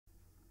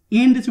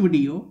in this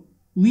video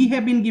we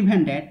have been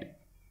given that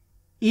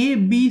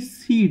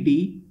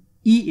ABCDEF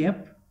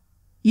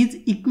is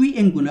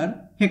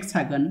equiangular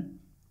hexagon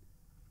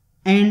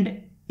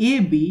and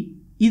AB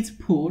is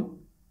 4,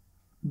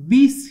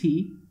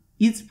 BC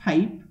is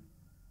 5,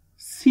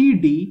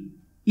 CD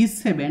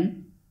is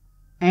 7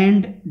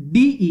 and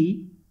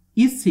DE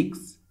is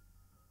 6.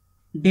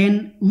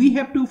 Then we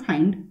have to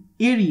find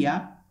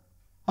area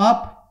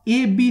of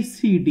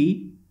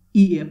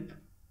ABCDEF.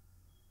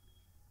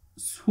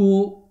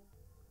 So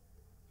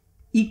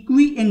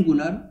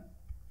equiangular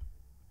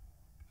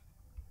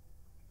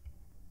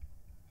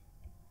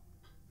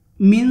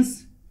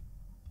means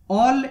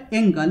all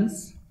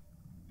angles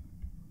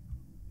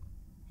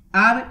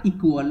are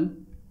equal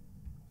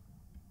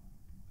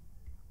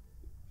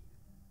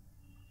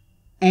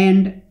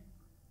and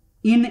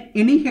in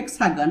any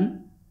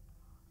hexagon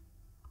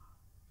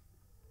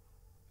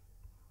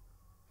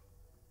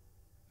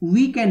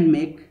we can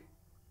make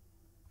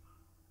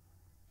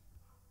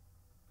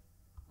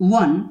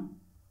 1,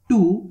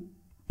 2,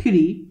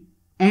 3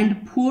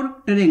 and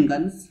 4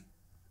 triangles.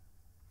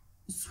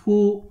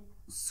 So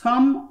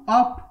sum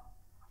of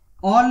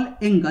all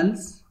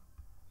angles,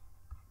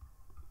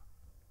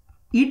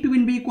 it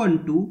will be equal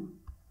to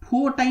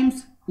 4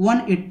 times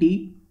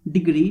 180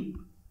 degree,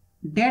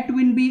 that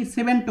will be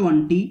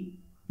 720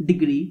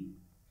 degree.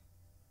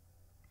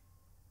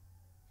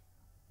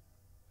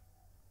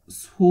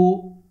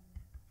 So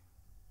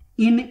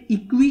in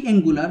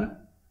equiangular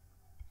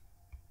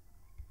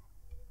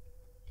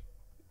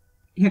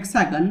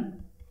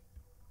hexagon,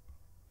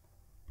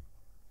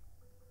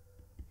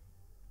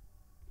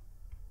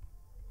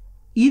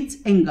 each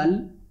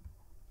angle,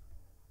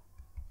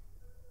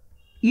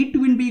 it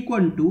will be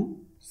equal to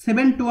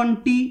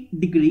 720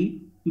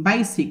 degree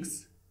by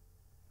 6,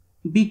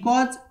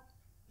 because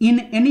in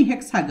any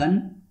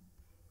hexagon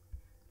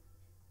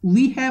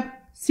we have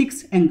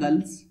 6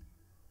 angles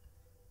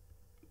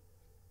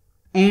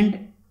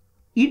and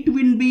it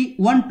will be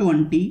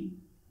 120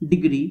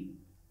 degree.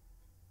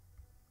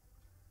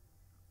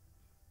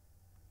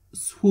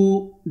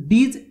 So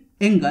these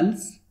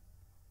angles,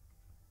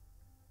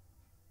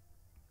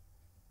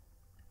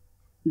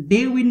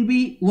 they will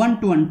be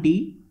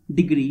 120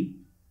 degree.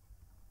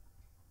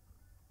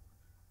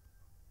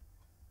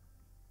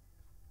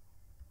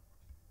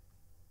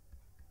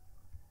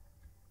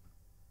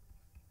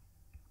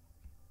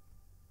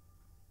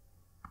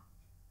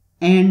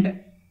 And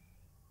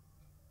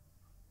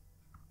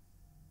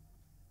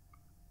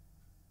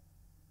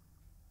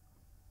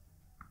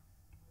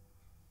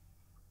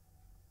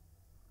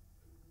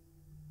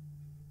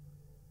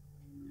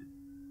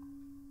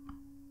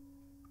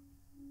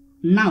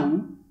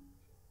now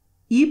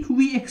if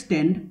we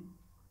extend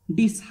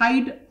the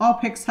side of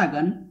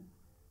hexagon,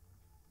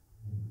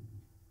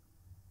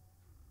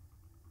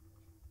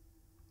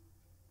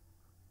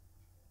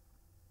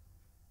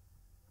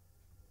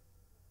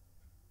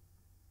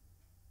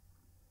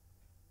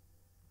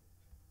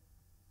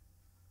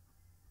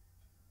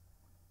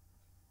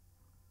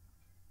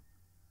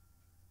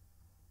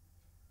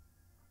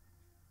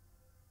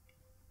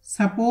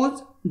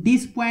 suppose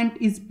this point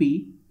is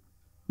P,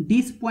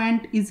 this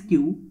point is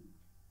Q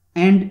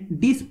and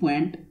this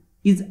point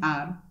is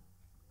R.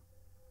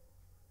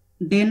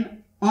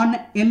 Then on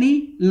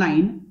any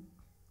line,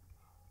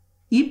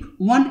 if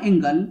one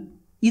angle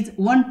is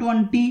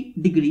 120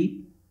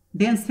 degree,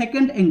 then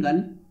second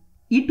angle,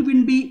 it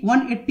will be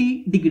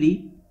 180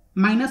 degree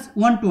minus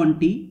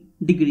 120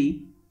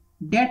 degree,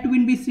 that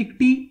will be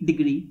 60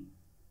 degree.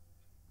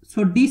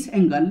 So this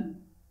angle,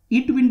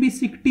 it will be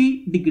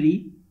 60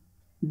 degree,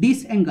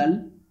 this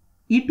angle,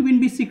 it will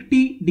be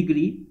 60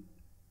 degree,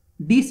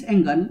 this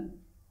angle,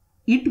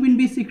 it will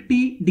be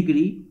 60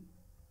 degree,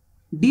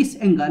 this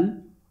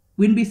angle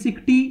will be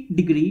 60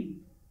 degree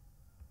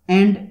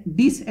and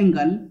this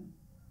angle,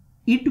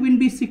 it will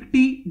be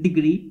 60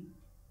 degree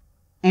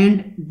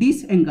and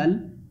this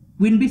angle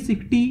will be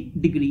 60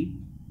 degree.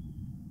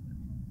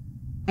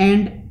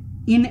 And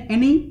in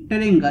any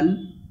triangle,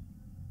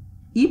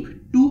 if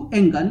two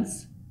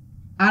angles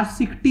are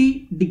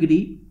 60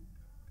 degree,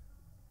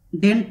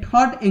 then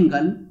third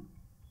angle,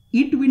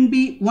 it will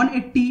be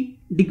 180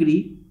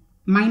 degree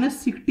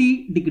minus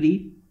 60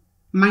 degree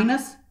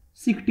minus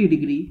 60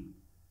 degree,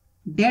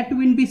 that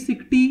will be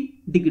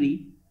 60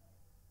 degree.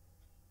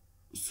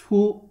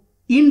 So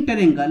in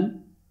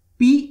triangle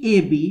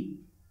PAB,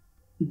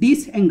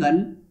 this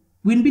angle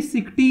will be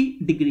 60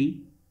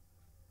 degree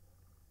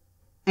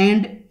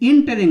and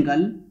in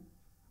triangle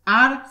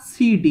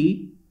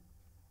RCD,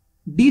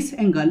 this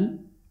angle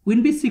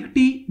will be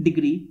 60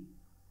 degree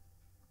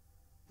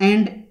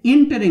and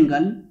in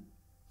triangle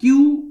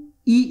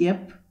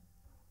QEF,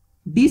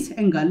 this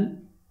angle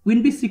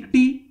will be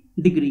 60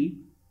 degree.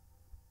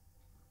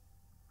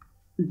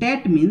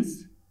 That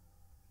means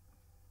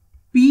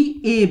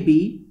PAB,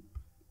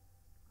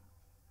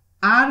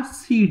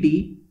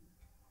 RCD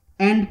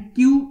and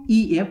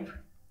QEF,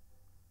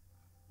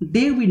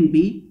 they will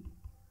be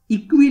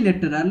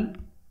equilateral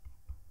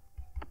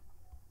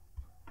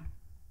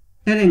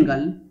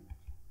triangle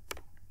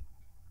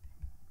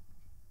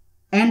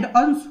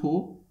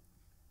also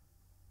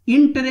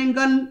in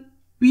triangle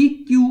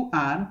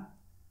PQR,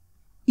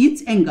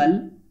 each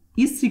angle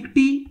is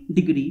 60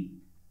 degree.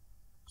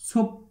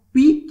 So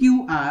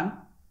PQR,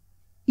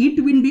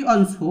 it will be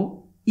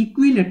also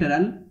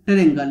equilateral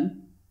triangle,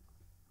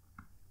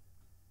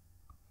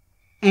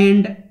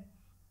 and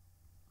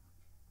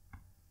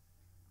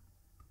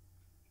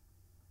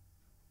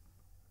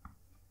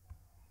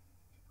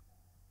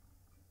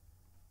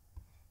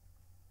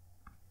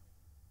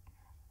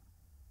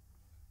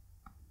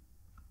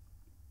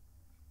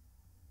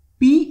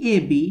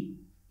PAB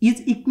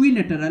is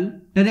equilateral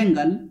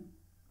triangle.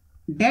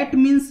 That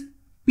means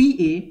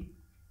PA,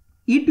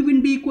 it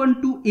will be equal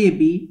to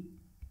AB,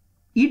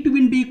 it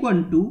will be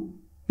equal to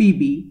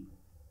PB,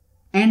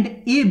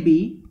 and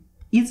AB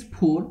is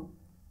 4.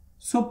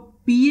 So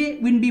PA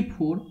will be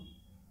 4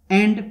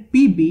 and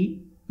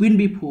PB will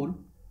be 4.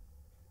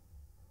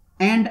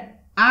 And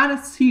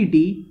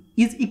RCD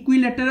is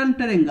equilateral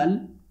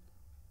triangle.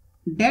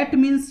 That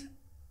means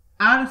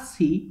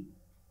RC,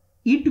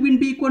 it will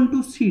be equal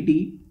to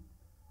CD,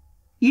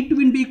 it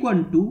will be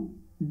equal to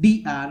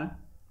DR,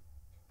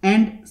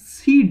 and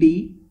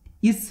CD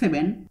is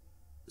 7.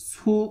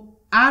 So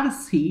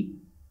RC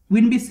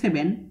will be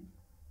 7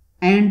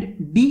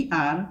 and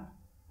DR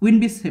will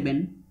be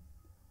 7.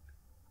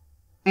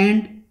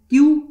 And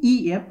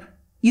QEF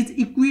is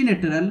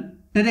equilateral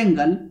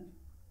triangle.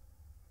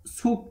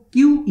 So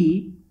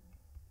QE,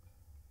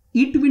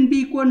 it will be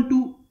equal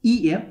to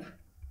EF,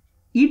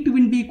 it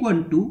will be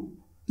equal to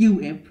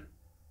QF.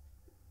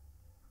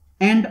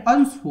 And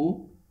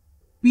also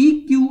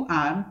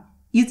PQR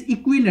is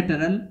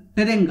equilateral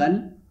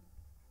triangle.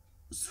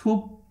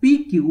 So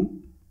PQ,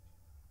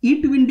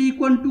 it will be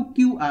equal to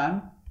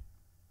QR,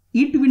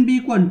 it will be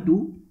equal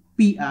to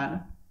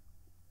PR.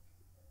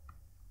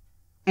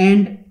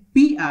 And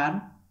PR,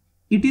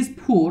 it is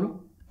 4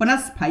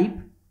 plus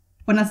 5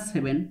 plus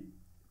 7.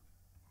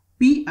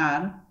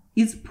 PR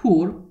is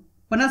 4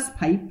 plus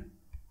 5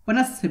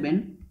 plus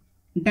 7,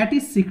 that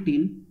is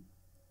 16.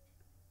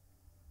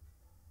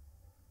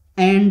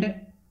 And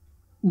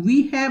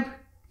we have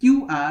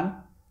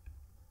QR,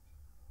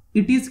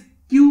 it is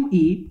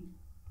QE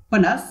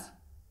plus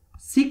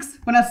 6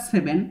 plus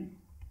 7,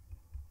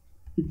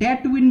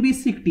 that will be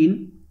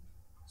 16.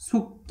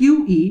 So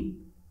QE,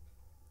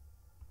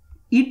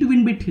 it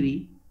will be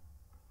 3.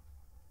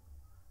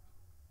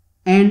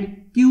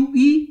 And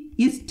QE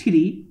is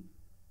 3.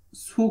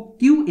 So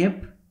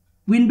QF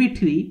will be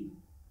 3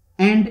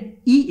 and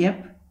EF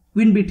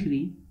will be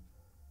 3.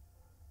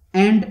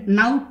 And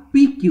now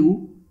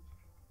PQ,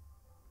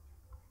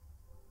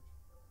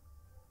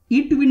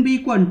 it will be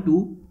equal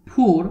to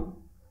 4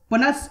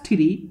 plus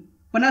 3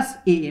 plus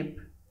AF.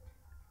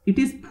 It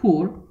is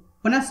 4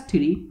 plus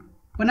 3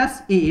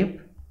 plus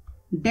AF,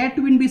 that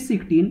will be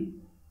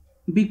 16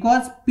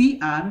 because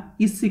PR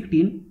is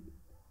 16.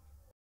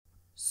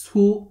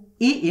 So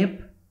AF,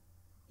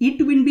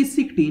 it will be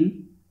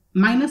 16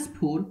 minus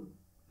 4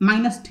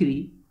 minus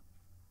 3,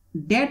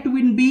 that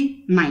will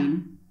be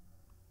 9.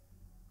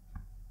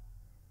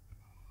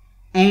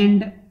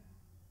 And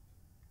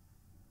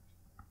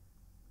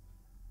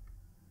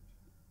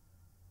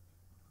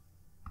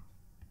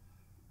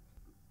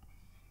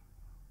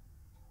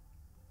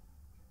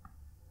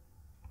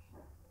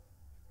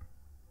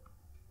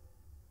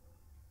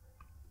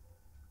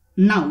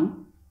now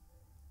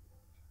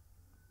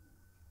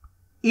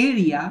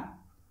area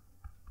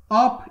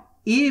of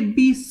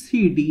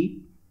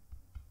ABCD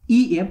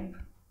EF,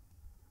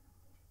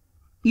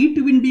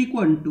 it will be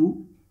equal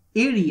to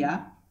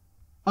area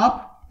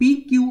of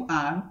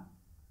PQR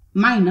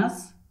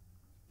minus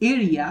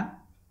area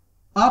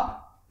of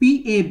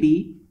PAB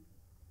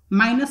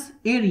minus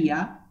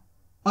area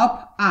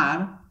of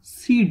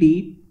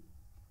RCD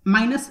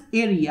minus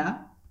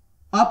area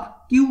of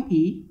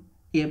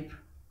QEF.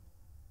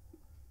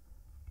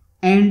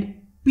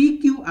 And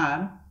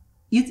PQR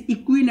is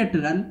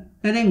equilateral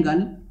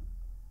triangle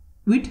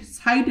with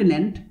side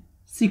length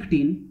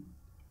 16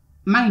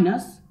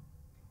 minus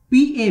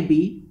PAB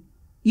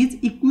is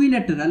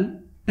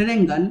equilateral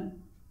triangle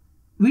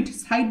with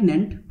side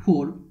length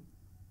 4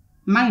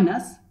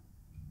 minus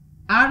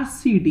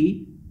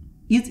RCD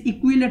is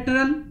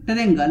equilateral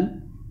triangle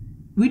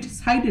with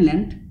side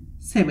length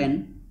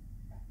 7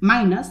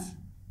 minus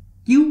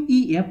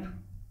QEF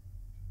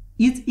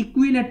is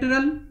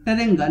equilateral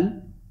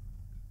triangle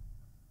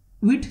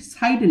with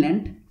side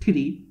length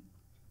 3.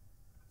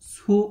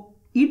 So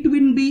it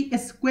will be a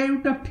square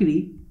root of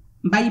 3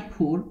 by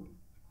 4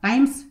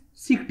 times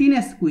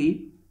 16 square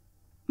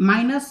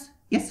minus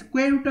a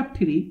square root of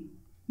 3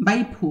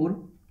 by 4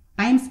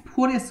 times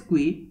 4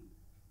 square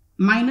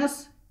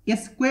minus a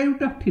square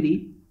root of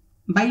 3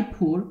 by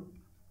 4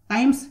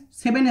 times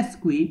 7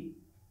 square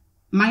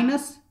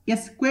minus a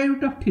square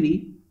root of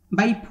 3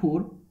 by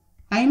 4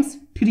 times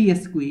 3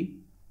 square.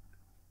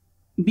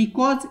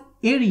 Because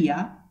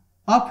area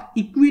of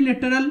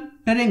equilateral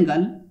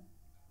triangle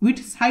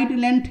with side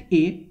length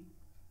A,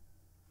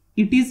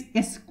 it is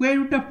a square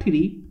root of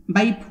 3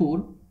 by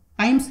 4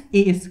 times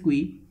A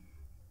square.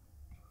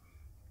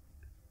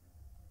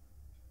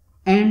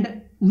 and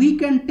we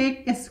can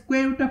take a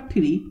square root of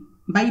 3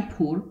 by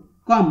 4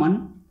 common,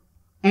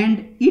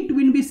 and it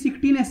will be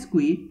 16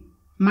 square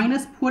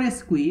minus 4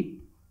 square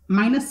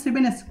minus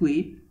 7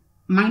 square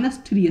minus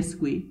 3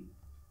 square,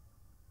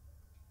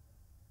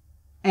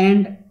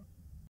 and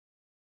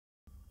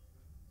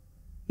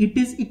it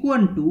is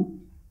equal to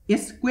a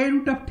square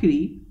root of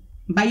 3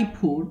 by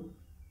 4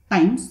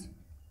 times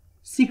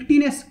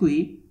 16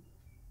 square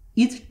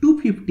is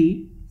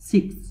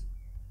 256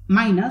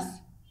 minus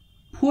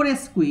 4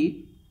 square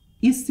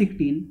is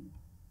 16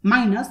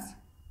 minus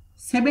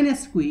 7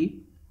 square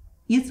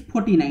is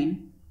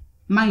 49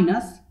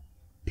 minus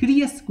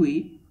 3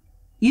 square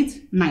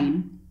is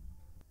 9,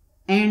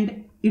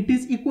 and it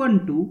is equal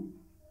to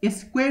a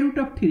square root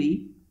of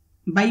 3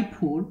 by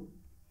 4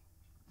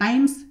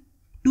 times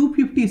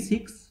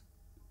 256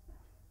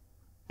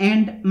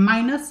 and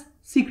minus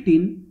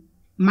 16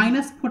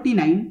 minus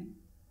 49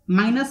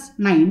 minus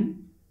 9,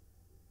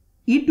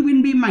 it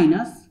will be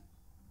minus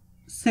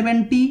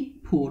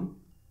 74,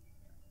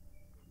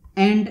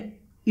 and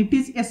it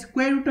is a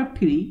square root of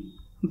 3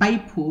 by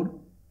 4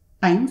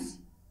 times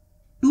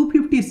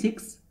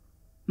 256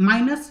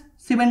 minus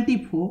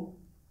 74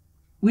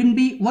 will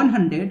be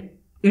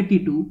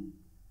 182,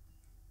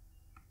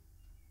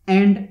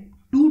 and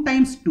 2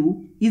 times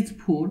 2 is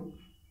 4,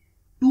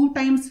 2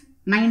 times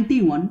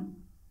 91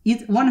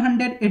 is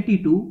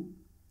 182,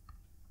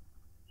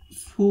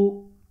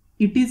 so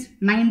it is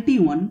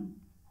 91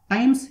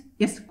 times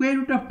a square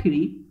root of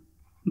 3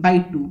 by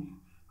 2.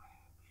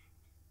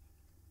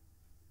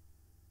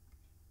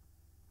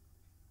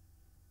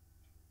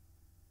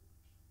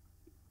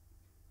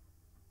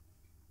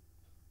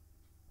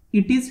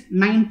 It is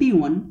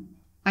 91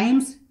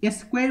 times a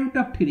square root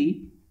of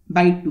 3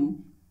 by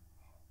 2.